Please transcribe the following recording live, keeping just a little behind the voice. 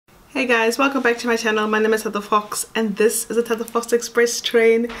Hey guys, welcome back to my channel. My name is Tata Fox and this is a Tata Fox Express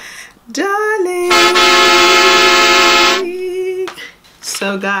train, darling.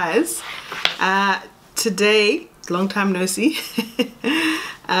 So guys, today, long time no see,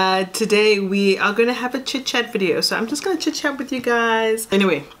 today we are going to have a chit chat video. So I'm just going to chit chat with you guys.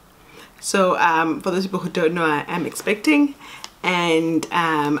 Anyway, so for those people who don't know, I am expecting, and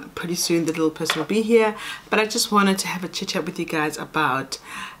pretty soon the little person will be here, but I just wanted to have a chit chat with you guys about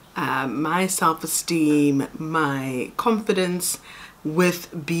my self-esteem, my confidence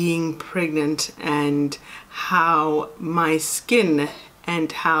with being pregnant, and how my skin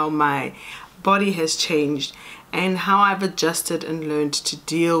and how my body has changed, and how I've adjusted and learned to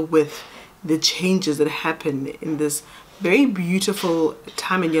deal with the changes that happen in this very beautiful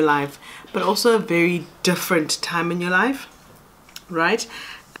time in your life, but also a very different time in your life, right?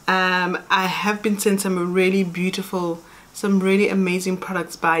 I have been sent some really beautiful, some really amazing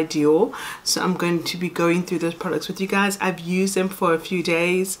products by Dior, so I'm going to be going through those products with you guys. I've used them for a few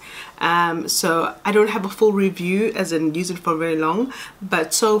days, so I don't have a full review as in use it for very long,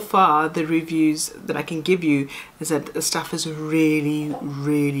 but so far the reviews that I can give you is that the stuff is really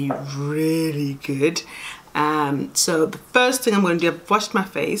good. So the first thing I'm going to do, I've washed my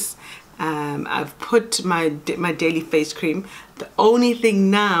face. I've put my daily face cream. The only thing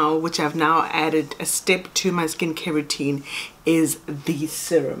now, which I've now added a step to my skincare routine, is the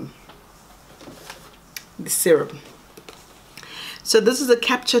serum. The serum. So this is a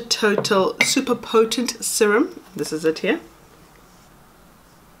Capture Total Super Potent Serum. This is it here.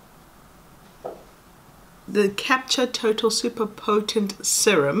 The Capture Total Super Potent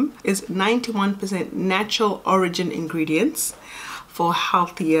Serum is 91% natural origin ingredients for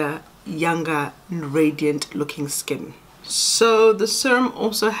healthier, younger, radiant looking skin. So the serum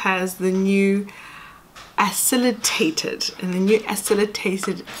also has the new acylated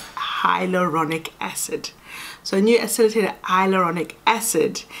hyaluronic acid. So new acylated hyaluronic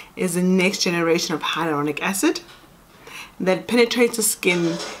acid is the next generation of hyaluronic acid that penetrates the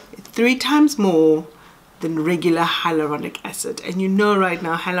skin 3 times more than regular hyaluronic acid. And you know right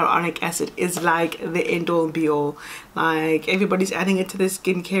now hyaluronic acid is like the end all be all, like everybody's adding it to their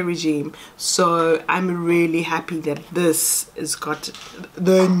skincare regime. So I'm really happy that this has got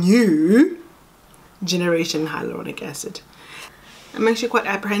the new generation hyaluronic acid. I'm actually quite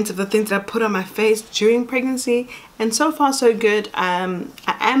apprehensive of the things that I put on my face during pregnancy, and so far so good. I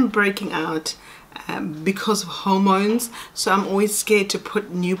am breaking out because of hormones, so I'm always scared to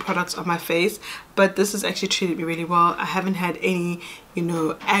put new products on my face, but this has actually treated me really well. I haven't had any, you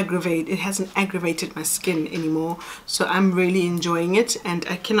know, it hasn't aggravated my skin anymore, so I'm really enjoying it, and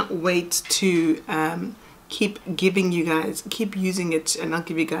I cannot wait to keep using it, and I'll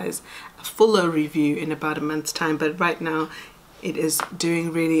give you guys a fuller review in about a month's time. But right now it is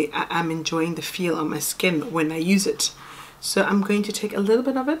doing really, I'm enjoying the feel on my skin when I use it. So I'm going to take a little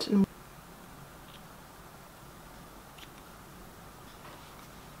bit of it and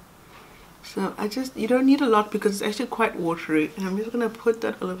so you don't need a lot because it's actually quite watery, and I'm just going to put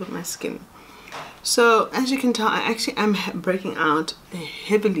that all over my skin. So as you can tell, I actually am breaking out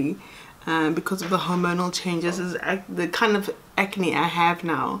heavily because of the hormonal changes. The kind of acne I have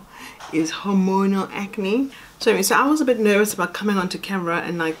now is hormonal acne. So anyway, so I was a bit nervous about coming onto camera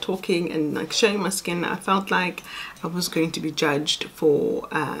and like talking and like showing my skin. I felt like I was going to be judged for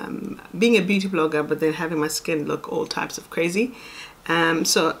being a beauty blogger, but then having my skin look all types of crazy.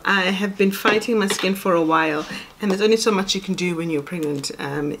 So I have been fighting my skin for a while, and there's only so much you can do when you're pregnant.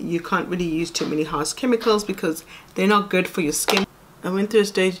 You can't really use too many harsh chemicals because they're not good for your skin. I went through a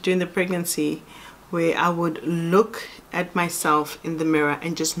stage during the pregnancy where I would look at myself in the mirror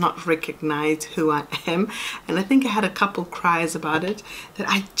and just not recognize who I am, and I think I had a couple cries about it, that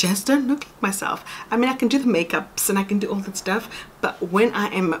I just don't look like myself. I mean, I can do the makeups and I can do all that stuff, but when I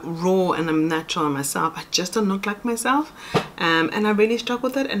am raw and I'm natural on myself, I just don't look like myself, and I really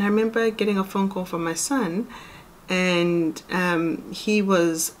struggled with it. And I remember getting a phone call from my son, and he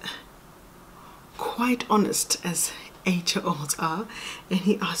was quite honest, as 8-year-olds are, and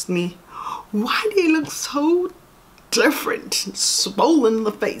he asked me, why do you look so different, swollen in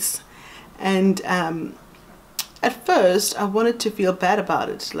the face? And at first I wanted to feel bad about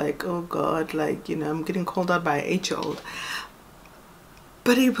it, like, oh God, like, you know, I'm getting called out by an 8-year-old.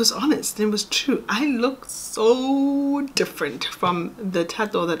 But it was honest, it was true. I look so different from the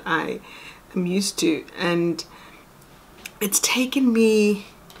Tato that I am used to, and it's taken me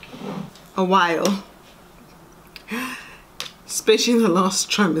a while, especially in the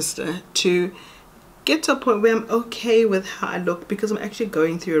last trimester, to get to a point where I'm okay with how I look, because I'm actually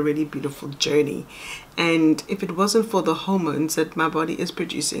going through a really beautiful journey. And if it wasn't for the hormones that my body is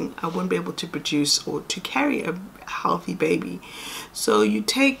producing, I wouldn't be able to produce or to carry a healthy baby. So you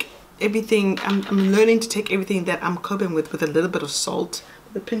take everything, I'm learning to take everything that I'm coping with a little bit of salt,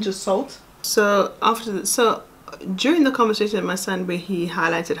 with a pinch of salt. So during the conversation with my son, where he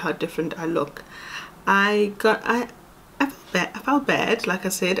highlighted how different I look, I felt bad, like I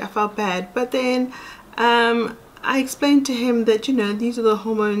said, I felt bad. But then I explained to him that, you know, these are the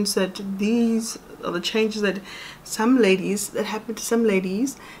hormones, that these are the changes that happen to some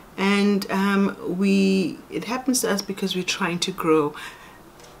ladies, and it happens to us because we're trying to grow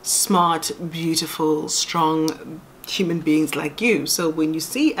smart, beautiful, strong human beings like you. So when you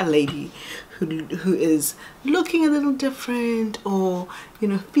see a lady who is looking a little different, or, you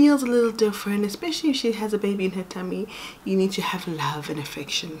know, feels a little different, especially if she has a baby in her tummy, you need to have love and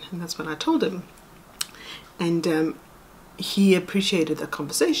affection. And that's what I told him. And he appreciated the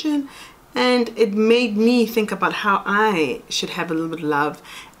conversation, and it made me think about how I should have a little bit of love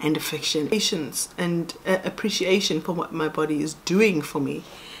and affection, patience and appreciation for what my body is doing for me.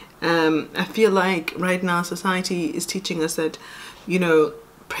 I feel like right now society is teaching us that, you know,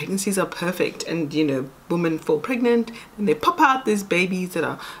 pregnancies are perfect, and, you know, women fall pregnant and they pop out these babies that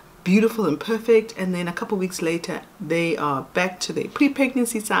are beautiful and perfect, and then a couple weeks later they are back to their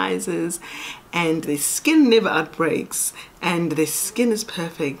pre-pregnancy sizes, and their skin never outbreaks, and their skin is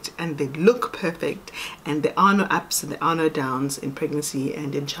perfect, and they look perfect, and there are no ups and there are no downs in pregnancy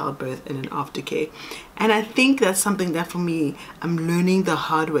and in childbirth and in aftercare. And I think that's something that for me, I'm learning the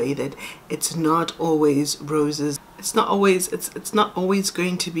hard way, that it's not always roses, it's not always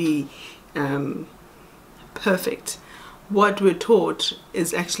going to be perfect. What we're taught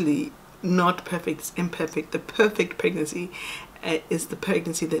is actually not perfect, it's imperfect. The perfect pregnancy is the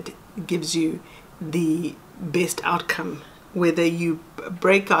pregnancy that gives you the best outcome, whether you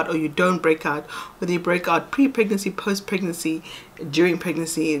break out or you don't break out, whether you break out pre-pregnancy, post-pregnancy, during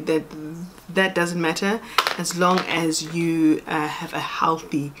pregnancy, that doesn't matter, as long as you have a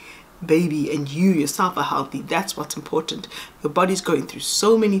healthy baby and you yourself are healthy. That's what's important. Your body's going through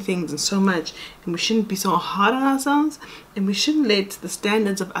so many things and so much, and we shouldn't be so hard on ourselves, and we shouldn't let the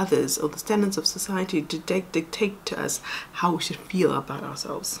standards of others or the standards of society to dictate to us how we should feel about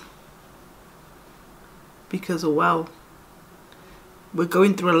ourselves. Because, well, we're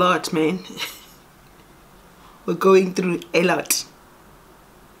going through a lot, man. We're going through a lot.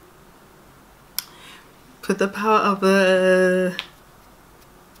 Put the power of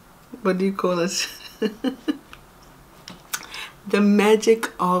what do you call it? The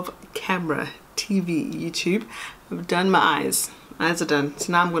magic of camera, TV, YouTube. I've done my eyes. Eyes are done.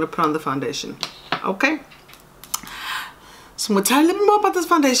 So now I'm going to put on the foundation. Okay. So I'm going to tell you a little bit more about this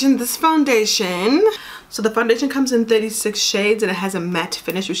foundation. So the foundation comes in 36 shades, and it has a matte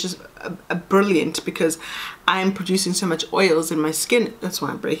finish, which is brilliant, because I'm producing so much oils in my skin, that's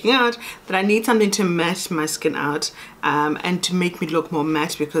why I'm breaking out, that I need something to matte my skin out, and to make me look more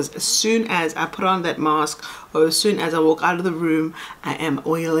matte, because as soon as I put on that mask, or as soon as I walk out of the room, I am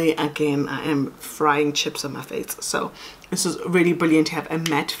oily again. I am frying chips on my face. So this is really brilliant to have a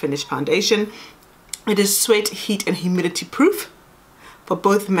matte finish foundation. It is sweat, heat and humidity proof for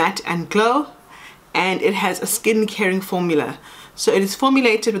both matte and glow. And it has a skin caring formula. So it is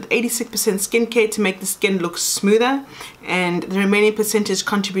formulated with 86% skincare to make the skin look smoother, and the remaining percentage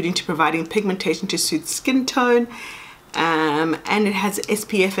contributing to providing pigmentation to suit skin tone. And it has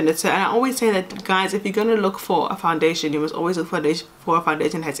SPF in it. So, and I always say that, guys, if you're going to look for a foundation, you must always look for a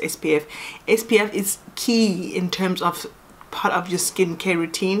foundation that has SPF. SPF is key in terms of part of your skincare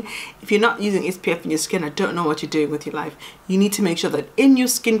routine. If you're not using SPF in your skin, I don't know what you're doing with your life. You need to make sure that in your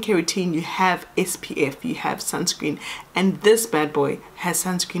skincare routine you have SPF, you have sunscreen, and this bad boy has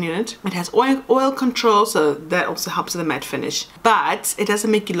sunscreen in it. It has oil control, so that also helps with the matte finish, but it doesn't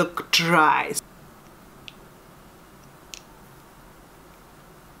make you look dry.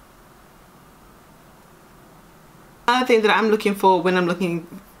 Another thing that I'm looking for when I'm looking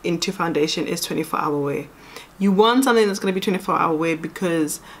into foundation is 24-hour wear. You want something that's going to be 24-hour wear,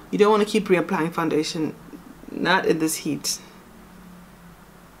 because you don't want to keep reapplying foundation, not in this heat,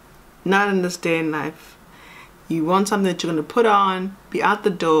 not in this day and life. You want something that you're going to put on, be out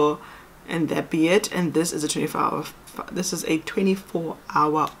the door, and that be it. And this is a 24-hour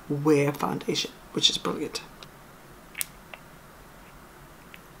wear foundation, which is brilliant.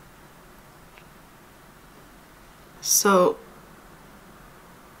 So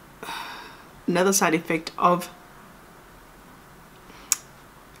another side effect of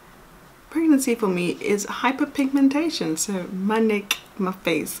pregnancy for me is hyperpigmentation. So my neck, my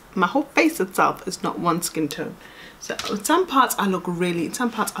face, my whole face itself is not one skin tone. So in some parts I look really, in some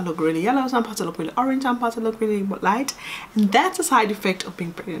parts I look really yellow, some parts I look really orange, some parts I look really light, and that's a side effect of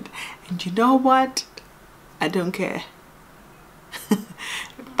being pregnant. And you know what? I don't care.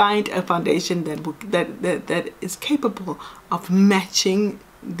 Find a foundation that is capable of matching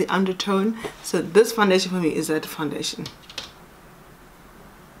the undertone. So this foundation for me is that foundation.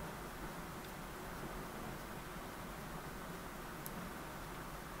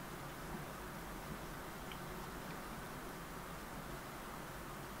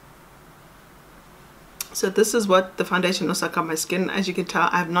 So this is what the foundation looks like on my skin. As you can tell,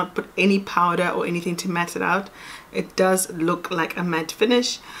 I have not put any powder or anything to matte it out. It does look like a matte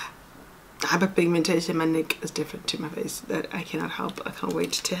finish. Hyperpigmentation, my neck is different to my face. That I cannot help. I can't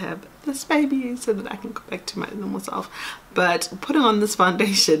wait to have this baby so that I can go back to my normal self. But putting on this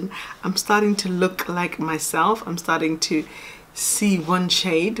foundation, I'm starting to look like myself. I'm starting to see one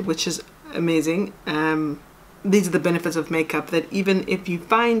shade, which is amazing. These are the benefits of makeup, that even if you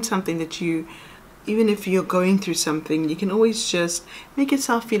find something that even if you're going through something, you can always just make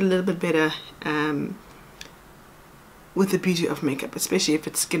yourself feel a little bit better with the beauty of makeup, especially if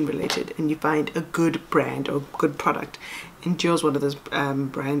it's skin related and you find a good brand or good product. And Dior's one of those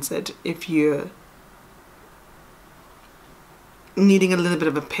brands that if you're needing a little bit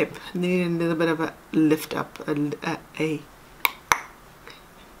of a pep, needing a little bit of a lift up, a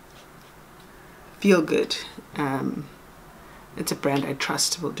feel good, it's a brand I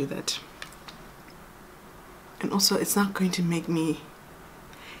trust will do that. And also, it's not going to make me,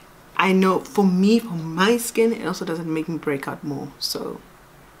 I know for me, for my skin, it also doesn't make me break out more. So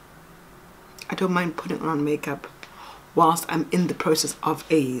I don't mind putting on makeup whilst I'm in the process of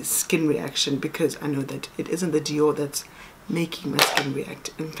a skin reaction, because I know that it isn't the Dior that's making my skin react.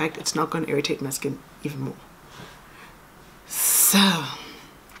 In fact, it's not going to irritate my skin even more. So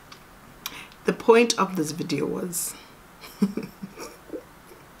the point of this video was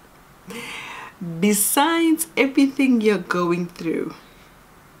besides everything you're going through,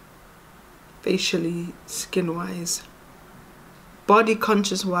 facially, skin wise, body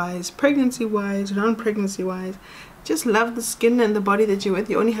conscious wise, pregnancy wise, non-pregnancy wise, just love the skin and the body that you're with.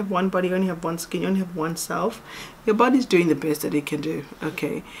 You only have one body, you only have one skin, you only have one self. Your body's doing the best that it can do.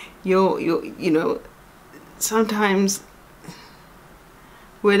 Okay, you know, sometimes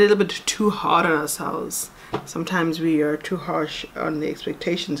we're a little bit too hard on ourselves. Sometimes we are too harsh on the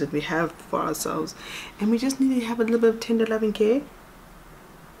expectations that we have for ourselves, and we just need to have a little bit of tender loving care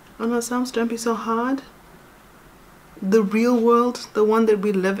on ourselves. Don't be so hard. The real world, the one that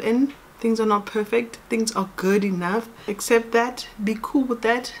we live in, things are not perfect, things are good enough. Accept that, be cool with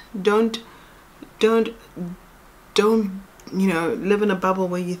that. Don't you know, live in a bubble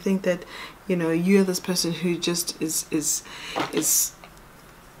where you think that, you know, you're this person who just is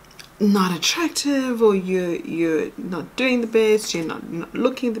not attractive, or you're not doing the best, you're not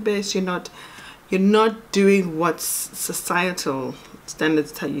looking the best, you're not doing what societal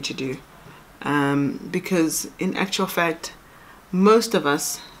standards tell you to do, because in actual fact most of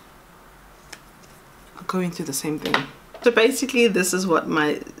us are going through the same thing. So basically this is what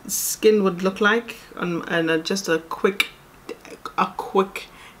my skin would look like on just a quick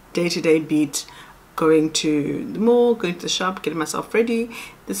day-to-day beat, going to the mall, going to the shop, getting myself ready.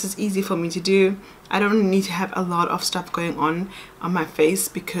 This is easy for me to do. I don't need to have a lot of stuff going on my face,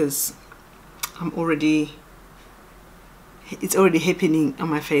 because it's already happening on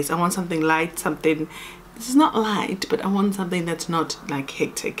my face. I want something light, something, this is not light, but I want something that's not like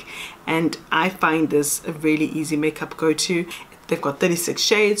hectic. And I find this a really easy makeup go-to. They've got 36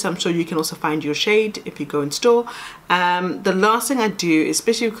 shades, so I'm sure you can also find your shade if you go in store. The last thing I do,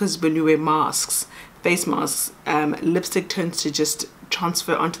 especially because when you wear masks, face masks, lipstick tends to just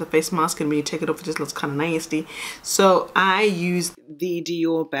transfer onto the face mask, and when you take it off it just looks kind of nasty. So I use the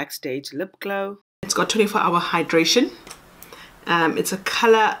Dior Backstage Lip Glow. It's got 24-hour hydration. It's a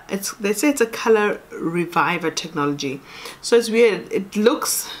color, they say it's a color reviver technology. So it's weird, it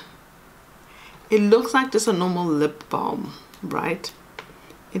looks like just a normal lip balm, right?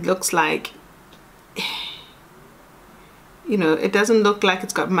 It looks like, you know, it doesn't look like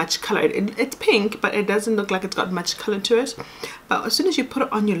it's got much color. It's pink, but it doesn't look like it's got much color to it. But as soon as you put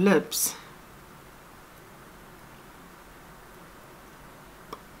it on your lips,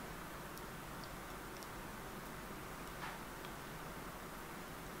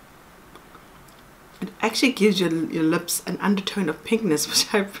 It actually gives your lips an undertone of pinkness,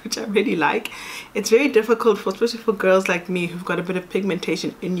 which I really like. It's very difficult, especially for girls like me who've got a bit of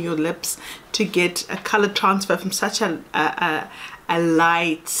pigmentation in your lips, to get a color transfer from such a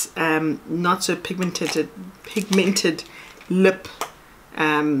light, not so pigmented lip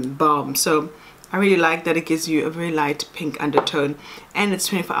balm. So I really like that it gives you a very light pink undertone, and it's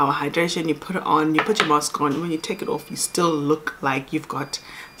 24-hour hydration. You put it on, you put your mask on, when you take it off you still look like you've got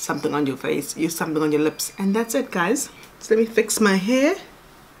something on your face, something on your lips. And that's it, guys. So let me fix my hair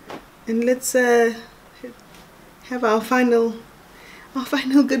and let's have our final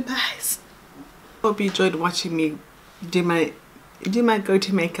goodbyes. Hope you enjoyed watching me do my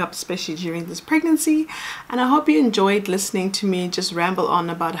go-to makeup, especially during this pregnancy, and I hope you enjoyed listening to me just ramble on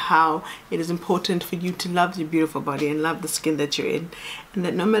about how it is important for you to love your beautiful body and love the skin that you're in, and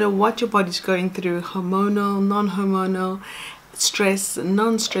that no matter what your body's going through, hormonal, non-hormonal, stress,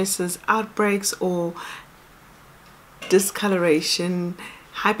 non-stresses, outbreaks, or discoloration,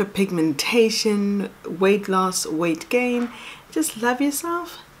 hyperpigmentation, weight loss, weight gain, just love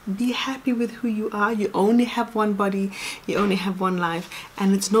yourself. Be happy with who you are. You only have one body, you only have one life,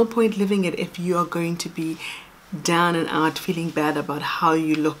 and it's no point living it if you are going to be down and out, feeling bad about how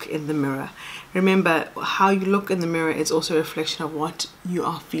you look in the mirror. Remember, how you look in the mirror is also a reflection of what you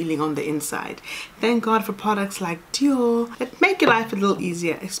are feeling on the inside. Thank God for products like Dior that make your life a little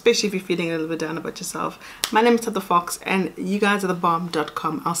easier, especially if you're feeling a little bit down about yourself. My name is Fox, and you guys are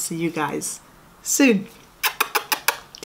thebomb.com. I'll see you guys soon.